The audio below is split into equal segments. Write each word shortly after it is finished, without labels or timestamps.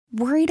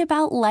Worried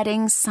about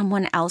letting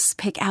someone else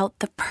pick out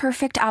the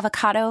perfect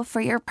avocado for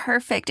your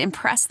perfect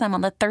impress them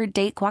on the third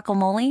date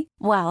guacamole?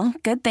 Well,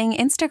 good thing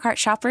Instacart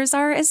shoppers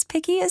are as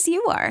picky as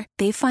you are.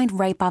 They find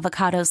ripe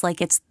avocados like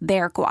it's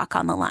their guac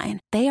on the line.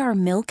 They are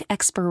milk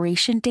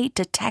expiration date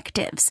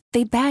detectives.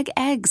 They bag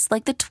eggs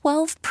like the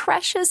 12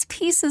 precious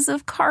pieces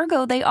of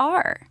cargo they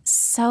are.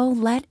 So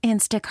let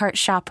Instacart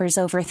shoppers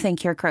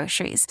overthink your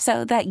groceries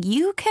so that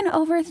you can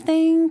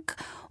overthink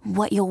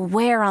what you'll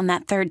wear on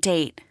that third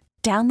date.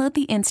 Download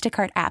the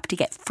Instacart app to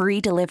get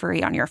free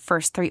delivery on your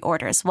first 3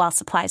 orders while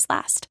supplies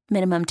last.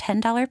 Minimum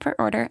 $10 per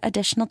order.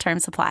 Additional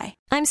terms apply.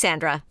 I'm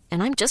Sandra,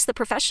 and I'm just the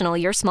professional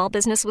your small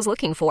business was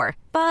looking for.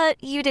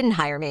 But you didn't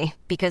hire me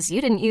because you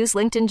didn't use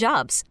LinkedIn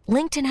Jobs.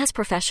 LinkedIn has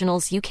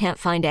professionals you can't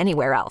find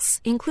anywhere else,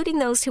 including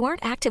those who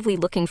aren't actively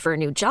looking for a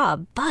new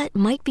job, but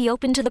might be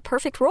open to the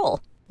perfect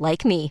role,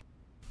 like me.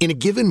 In a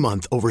given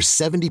month, over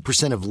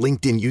 70% of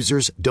LinkedIn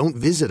users don't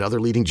visit other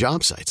leading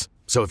job sites.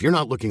 So if you're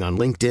not looking on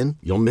LinkedIn,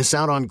 you'll miss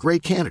out on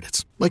great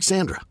candidates like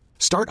Sandra.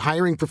 Start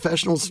hiring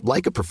professionals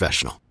like a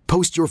professional.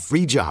 Post your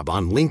free job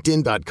on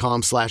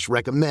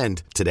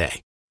linkedin.com/recommend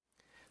today.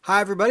 Hi,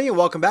 everybody, and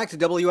welcome back to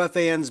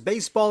WFAN's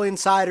Baseball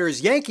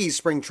Insiders Yankees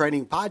Spring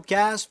Training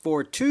Podcast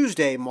for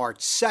Tuesday,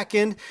 March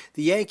 2nd.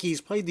 The Yankees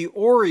played the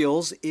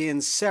Orioles in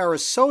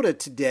Sarasota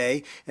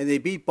today, and they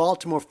beat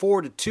Baltimore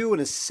 4-2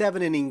 in a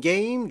 7-inning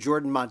game.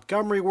 Jordan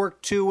Montgomery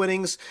worked 2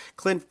 innings.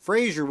 Clint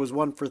Frazier was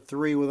 1 for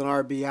 3 with an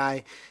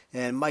RBI,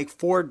 and Mike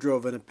Ford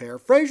drove in a pair.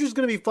 Frazier's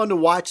going to be fun to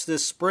watch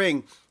this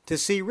spring to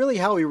see really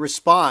how he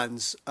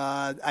responds.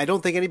 I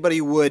don't think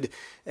anybody would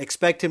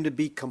expect him to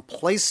be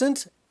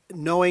complacent,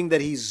 knowing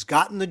that he's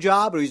gotten the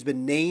job or he's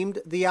been named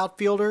the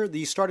outfielder,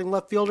 the starting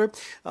left fielder,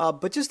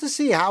 but just to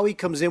see how he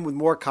comes in with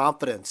more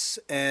confidence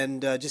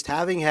and just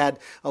having had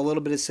a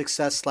little bit of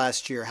success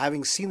last year,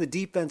 having seen the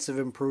defensive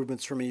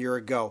improvements from a year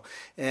ago,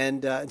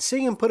 and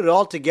seeing him put it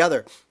all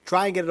together,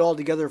 try and get it all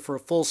together for a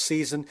full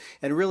season,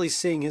 and really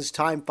seeing his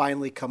time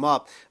finally come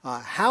up.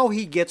 How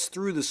he gets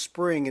through the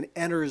spring and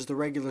enters the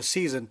regular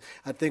season,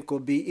 I think will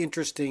be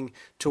interesting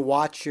to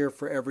watch here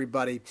for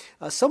everybody.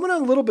 Someone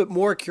I'm a little bit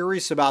more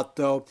curious about,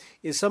 though,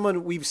 is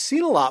someone we've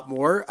seen a lot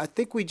more. I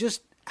think we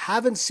just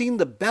haven't seen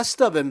the best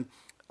of him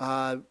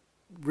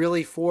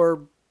really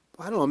for,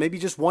 I don't know, maybe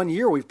just 1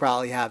 year we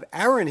probably have.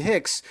 Aaron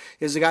Hicks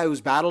is a guy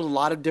who's battled a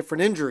lot of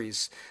different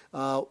injuries.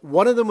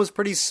 One of them was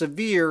pretty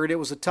severe, and it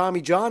was a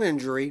Tommy John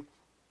injury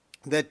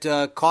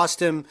that cost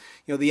him,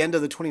 the end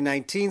of the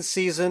 2019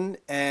 season,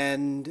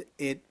 and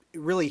it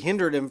really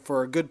hindered him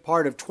for a good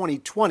part of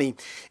 2020.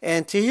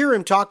 And to hear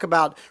him talk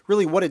about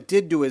really what it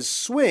did to his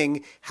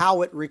swing,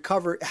 how it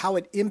recovered, how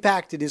it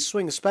impacted his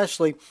swing,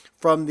 especially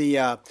from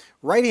the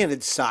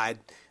right-handed side,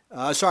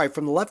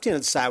 from the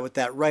left-handed side with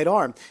that right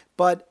arm.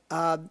 But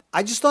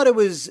I just thought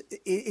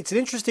it's an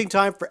interesting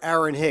time for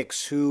Aaron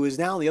Hicks, who is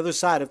now on the other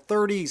side of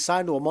 30. He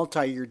signed to a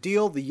multi-year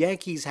deal. The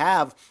Yankees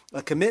have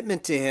a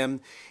commitment to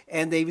him,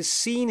 and they've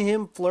seen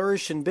him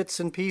flourish in bits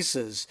and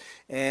pieces.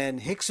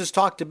 And Hicks has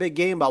talked a big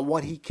game about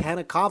what he can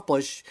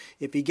accomplish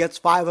if he gets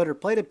 500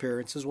 plate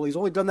appearances. Well, he's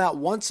only done that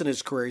once in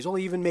his career. He's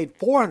only even made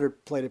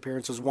 400 plate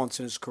appearances once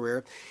in his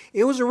career.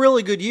 It was a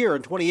really good year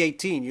in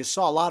 2018. You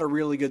saw a lot of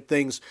really good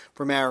things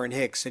from Aaron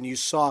Hicks, and you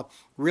saw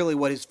really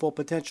what his full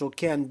potential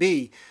can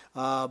be.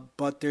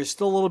 But there's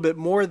still a little bit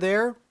more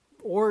there,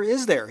 or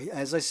is there?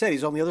 As I said,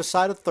 he's on the other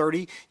side of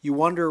 30. You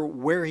wonder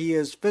where he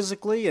is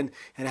physically and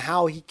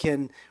how he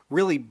can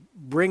really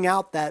bring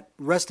out that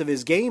rest of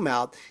his game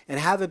out and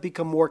have it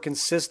become more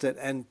consistent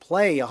and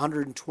play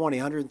 120,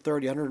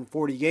 130,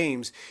 140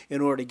 games in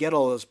order to get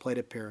all those plate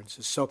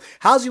appearances. So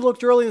how's he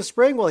looked early in the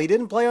spring? Well, he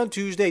didn't play on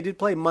Tuesday. He did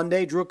play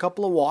Monday, drew a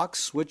couple of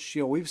walks, which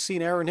we've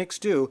seen Aaron Hicks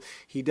do.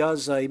 He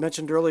does. He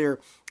mentioned earlier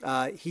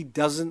he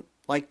doesn't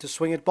like to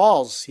swing at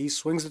balls. He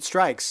swings at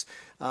strikes.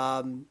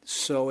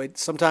 So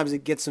sometimes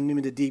it gets him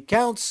into deep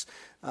counts,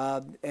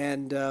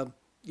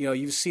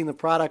 you've seen the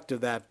product of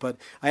that. But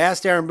I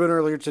asked Aaron Boone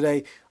earlier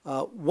today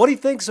what he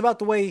thinks about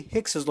the way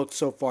Hicks has looked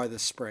so far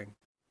this spring.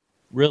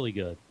 Really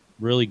good.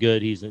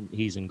 He's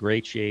in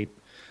great shape.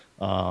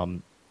 I've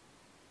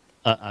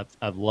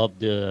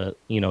loved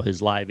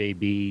his live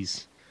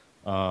ABs.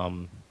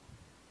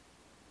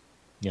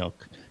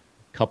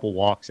 Couple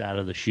walks out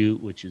of the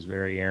chute, which is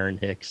very Aaron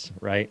Hicks,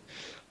 right?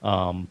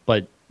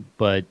 But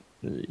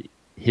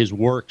his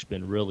work's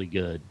been really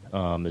good.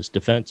 His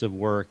defensive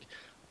work,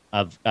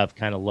 I've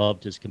kind of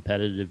loved his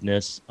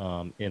competitiveness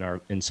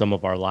in some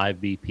of our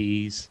live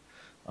BPs.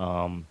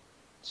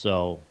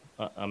 So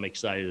I'm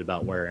excited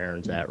about where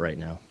Aaron's at right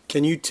now.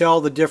 Can you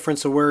tell the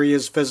difference of where he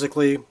is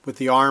physically with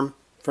the arm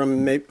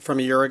from a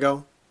year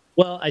ago?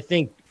 Well, I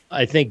think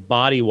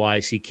body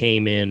wise he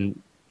came in,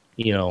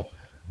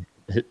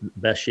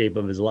 best shape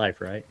of his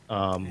life, right?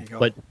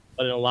 But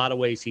in a lot of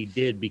ways he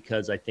did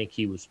because I think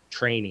he was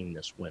training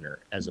this winter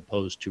as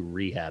opposed to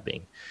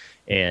rehabbing.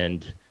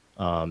 And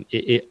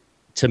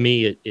to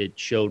me, it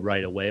showed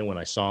right away when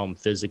I saw him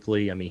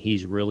physically. I mean,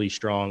 he's really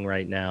strong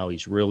right now.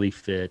 He's really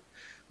fit.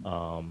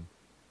 And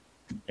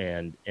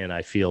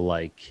I feel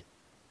like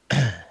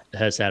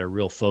has had a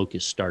real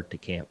focused start to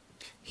camp.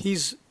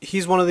 He's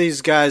one of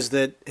these guys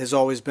that has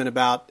always been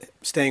about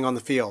staying on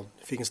the field.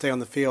 If he can stay on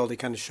the field, he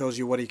kind of shows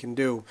you what he can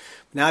do.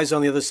 Now he's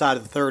on the other side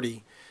of the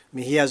 30. I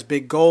mean, he has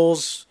big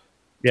goals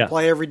to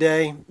play every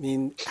day. I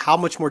mean, how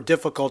much more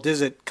difficult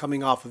is it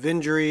coming off of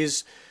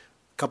injuries,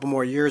 a couple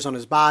more years on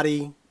his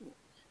body?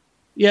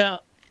 Yeah,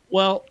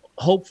 well,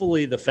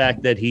 hopefully the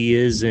fact that he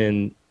is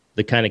in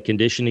the kind of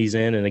condition he's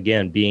in, and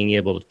again, being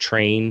able to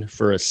train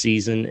for a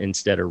season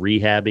instead of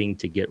rehabbing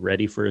to get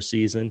ready for a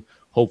season,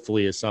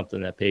 hopefully is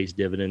something that pays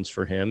dividends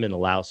for him and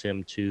allows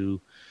him to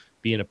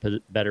be in a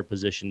better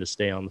position to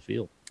stay on the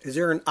field. Is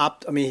there an I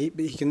mean,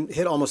 he can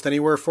hit almost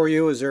anywhere for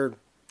you. Is there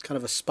kind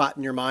of a spot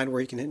in your mind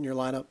where he can hit in your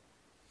lineup?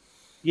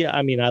 Yeah,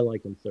 I mean, I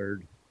like him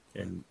third,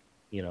 and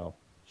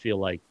feel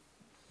like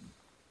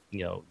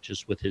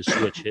just with his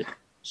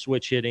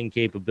switch hitting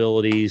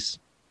capabilities,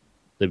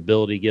 the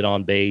ability to get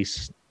on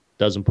base,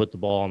 doesn't put the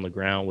ball on the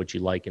ground, which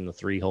you like in the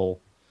 3-hole.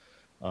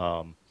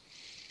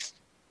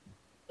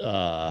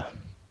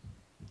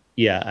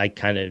 Yeah, I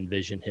kind of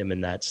envision him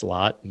in that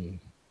slot, and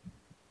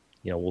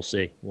we'll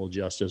see. We'll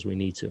adjust as we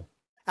need to.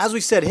 As we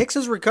said, Hicks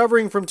is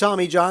recovering from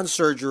Tommy John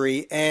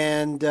surgery,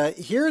 and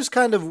here's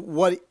kind of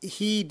what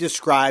he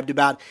described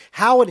about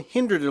how it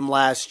hindered him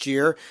last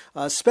year,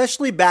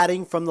 especially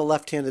batting from the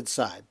left-handed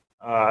side.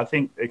 I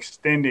think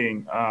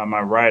extending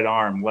my right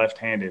arm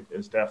left-handed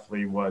is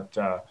definitely what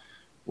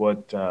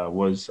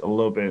was a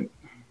little bit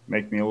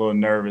make me a little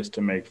nervous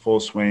to make full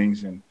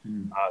swings, and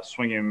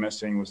swinging and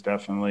missing was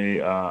definitely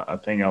a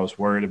thing I was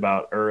worried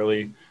about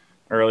early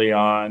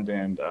on,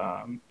 and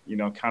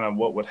kind of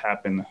what would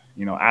happen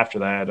after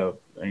that of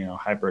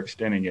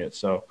hyperextending it.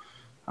 So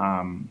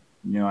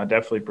I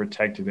definitely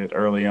protected it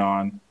early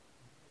on,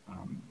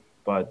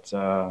 but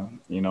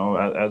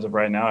as of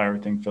right now,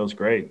 everything feels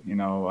great.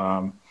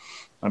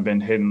 I've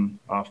been hitting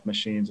off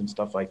machines and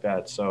stuff like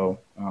that, so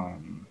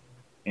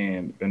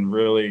and been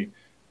really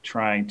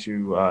trying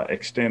to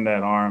extend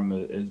that arm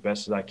as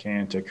best as I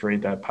can to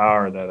create that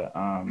power that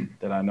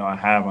I know I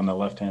have on the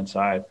left-hand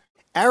side.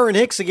 Aaron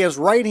Hicks against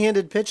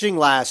right-handed pitching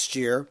last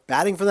year,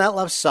 batting from that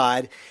left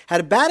side, had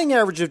a batting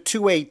average of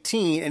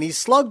 .218, and he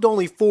slugged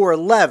only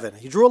 .411.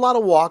 He drew a lot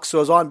of walks, so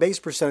his on-base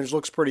percentage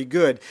looks pretty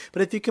good.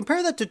 But if you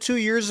compare that to 2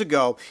 years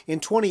ago, in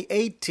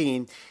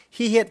 2018,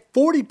 he hit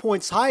 40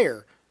 points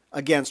higher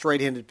against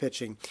right-handed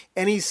pitching,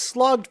 and he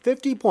slugged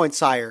 50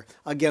 points higher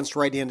against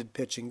right-handed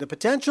pitching. The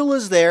potential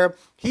is there.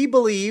 He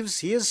believes,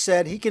 he has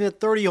said, he can hit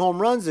 30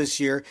 home runs this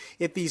year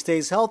if he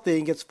stays healthy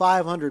and gets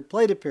 500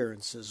 plate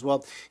appearances.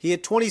 Well, he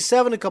hit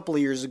 27 a couple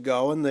of years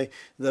ago, and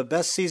the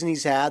best season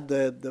he's had,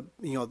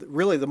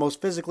 really the most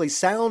physically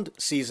sound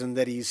season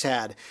that he's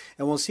had.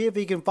 And we'll see if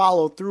he can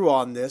follow through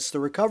on this.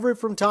 The recovery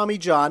from Tommy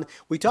John,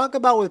 we talk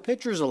about with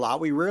pitchers a lot.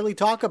 We rarely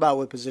talk about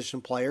with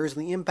position players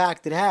and the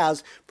impact it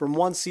has from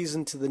one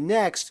season to the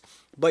next.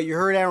 But you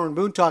heard Aaron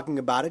Boone talking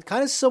about it,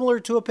 kind of similar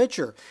to a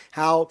pitcher,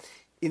 how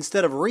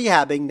instead of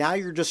rehabbing, now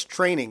you're just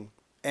training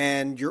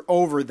and you're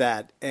over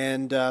that,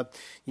 and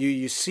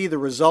you see the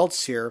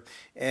results here,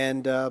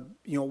 and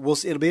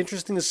it'll be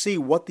interesting to see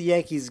what the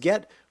Yankees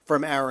get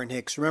from Aaron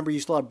Hicks. Remember,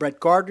 you still have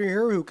Brett Gardner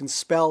here, who can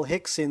spell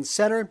Hicks in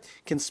center,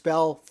 can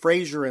spell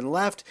Frazier in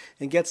left,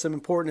 and get some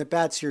important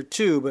at-bats here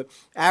too. But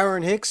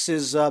Aaron Hicks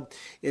is a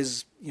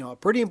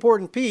pretty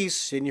important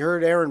piece, and you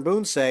heard Aaron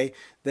Boone say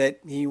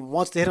that he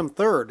wants to hit him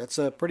third. That's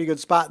a pretty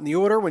good spot in the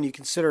order when you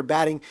consider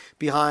batting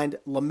behind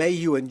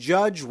LeMahieu and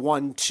Judge,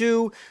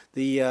 1-2.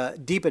 The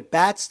deep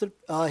at-bats that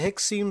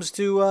Hicks seems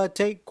to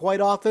take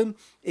quite often.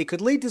 It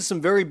could lead to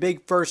some very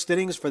big first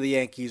innings for the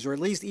Yankees, or at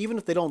least even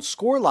if they don't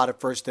score a lot of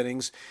first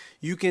innings,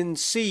 you can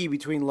see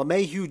between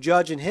LeMahieu,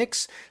 Judge, and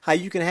Hicks how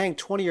you can hang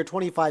 20 or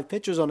 25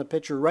 pitches on a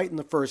pitcher right in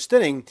the first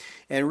inning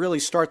and really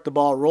start the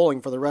ball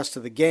rolling for the rest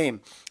of the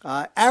game.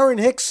 Aaron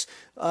Hicks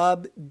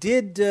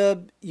did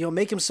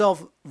make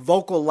himself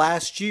vocal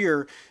last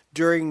year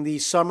during the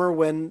summer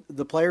when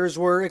the players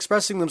were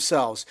expressing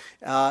themselves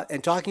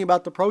and talking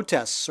about the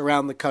protests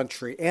around the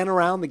country and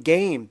around the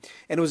game.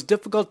 And it was a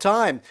difficult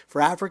time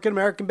for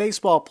African-American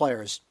baseball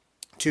players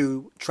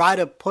to try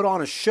to put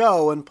on a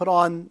show and put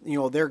on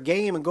their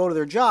game and go to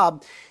their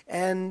job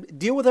and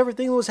deal with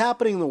everything that was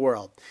happening in the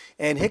world.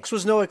 And Hicks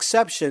was no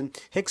exception.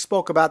 Hicks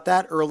spoke about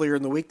that earlier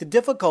in the week, the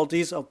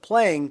difficulties of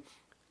playing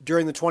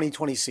during the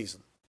 2020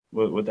 season.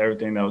 With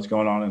everything that was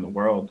going on in the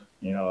world,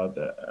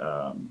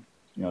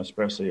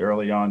 especially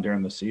early on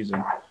during the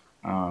season,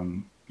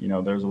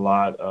 there's a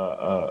lot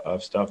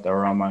of stuff that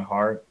were on my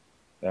heart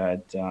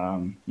that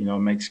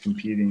makes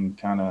competing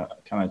kind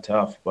of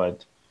tough.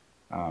 But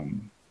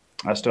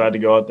I still had to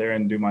go out there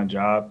and do my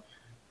job,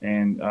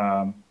 and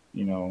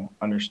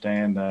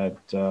understand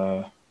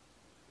that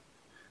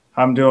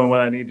I'm doing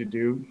what I need to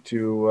do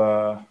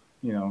to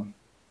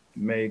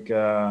make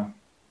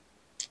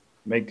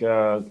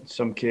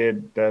some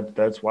kid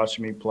that's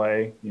watching me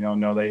play,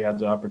 know they have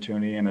the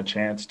opportunity and a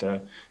chance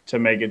to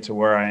make it to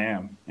where I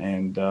am.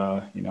 And,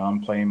 I'm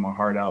playing my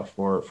heart out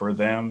for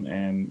them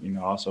and,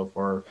 also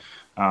for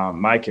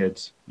my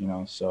kids,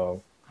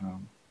 so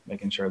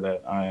making sure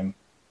that I'm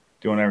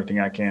doing everything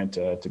I can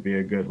to be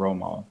a good role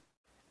model.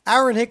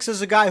 Aaron Hicks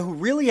is a guy who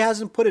really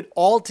hasn't put it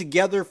all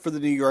together for the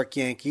New York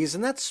Yankees,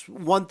 and that's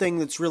one thing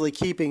that's really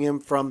keeping him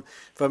from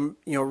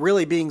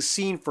really being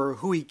seen for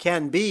who he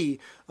can be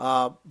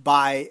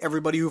by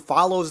everybody who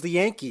follows the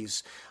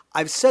Yankees.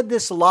 I've said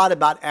this a lot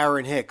about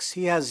Aaron Hicks.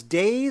 He has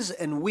days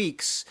and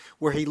weeks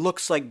where he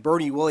looks like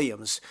Bernie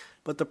Williams.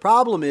 But the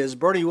problem is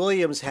Bernie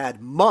Williams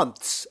had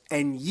months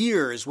and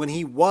years when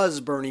he was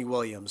Bernie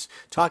Williams,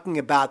 talking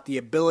about the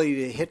ability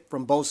to hit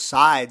from both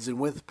sides and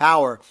with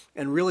power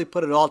and really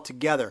put it all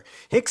together.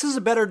 Hicks is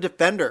a better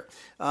defender.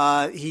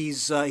 Bernie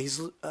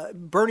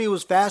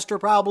was faster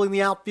probably in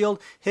the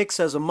outfield. Hicks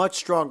has a much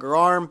stronger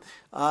arm,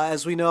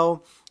 as we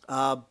know.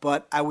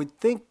 But I would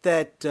think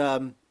that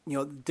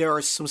there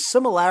are some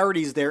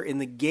similarities there in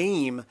the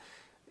game.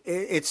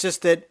 It's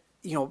just that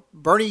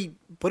Bernie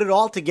put it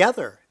all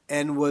together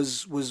and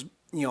was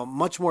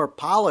much more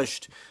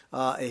polished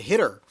a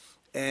hitter,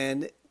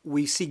 and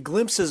we see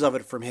glimpses of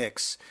it from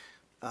Hicks.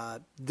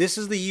 This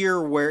is the year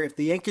where if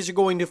the Yankees are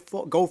going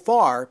to go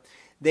far,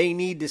 they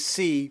need to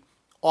see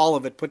all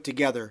of it put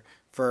together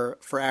for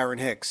Aaron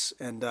Hicks,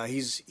 and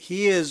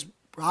he is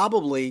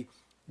probably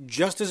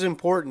just as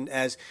important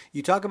as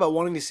you talk about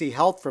wanting to see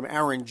health from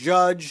Aaron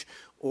Judge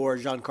or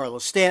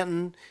Giancarlo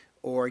Stanton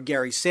or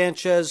Gary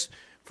Sanchez.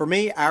 For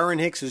me, Aaron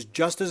Hicks is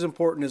just as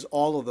important as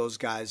all of those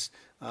guys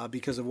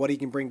because of what he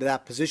can bring to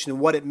that position and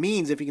what it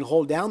means if he can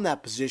hold down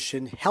that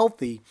position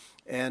healthy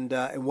and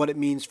what it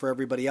means for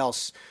everybody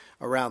else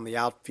around the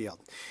outfield.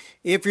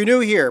 If you're new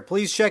here,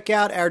 please check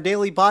out our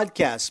daily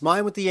podcasts.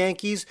 Mine with the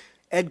Yankees,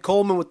 Ed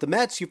Coleman with the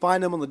Mets. You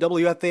find them on the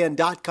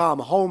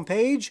WFAN.com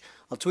homepage.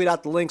 I'll tweet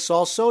out the links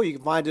also. You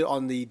can find it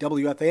on the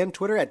WFAN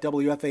Twitter at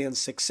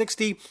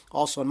WFAN660.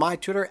 Also on my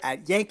Twitter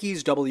at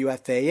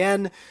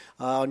YankeesWFAN.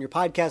 On your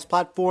podcast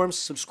platforms,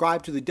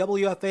 subscribe to the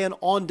WFAN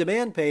On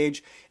Demand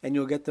page, and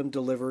you'll get them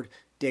delivered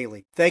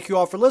daily. Thank you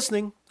all for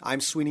listening. I'm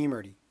Sweeney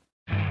Murdy.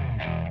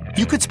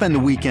 You could spend the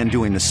weekend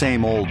doing the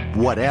same old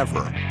whatever,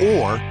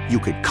 or you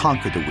could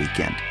conquer the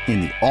weekend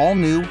in the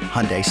all-new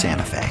Hyundai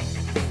Santa Fe.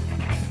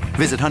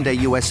 Visit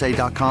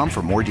HyundaiUSA.com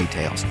for more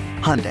details.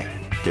 Hyundai,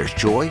 there's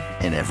joy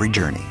in every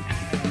journey.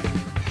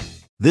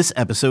 This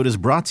episode is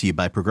brought to you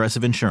by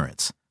Progressive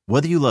Insurance.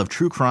 Whether you love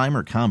true crime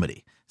or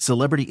comedy,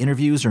 celebrity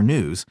interviews or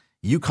news,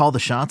 you call the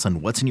shots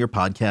on what's in your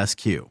podcast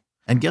queue.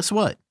 And guess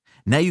what?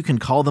 Now you can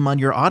call them on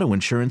your auto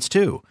insurance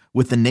too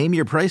with the Name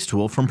Your Price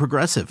tool from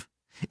Progressive.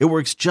 It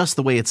works just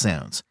the way it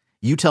sounds.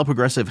 You tell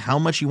Progressive how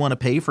much you want to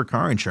pay for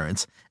car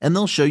insurance, and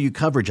they'll show you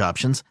coverage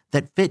options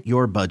that fit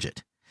your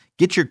budget.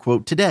 Get your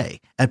quote today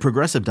at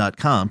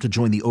Progressive.com to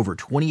join the over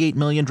 28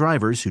 million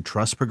drivers who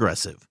trust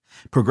Progressive.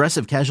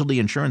 Progressive Casualty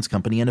Insurance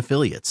Company and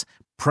Affiliates.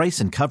 Price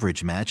and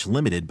coverage match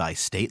limited by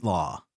state law.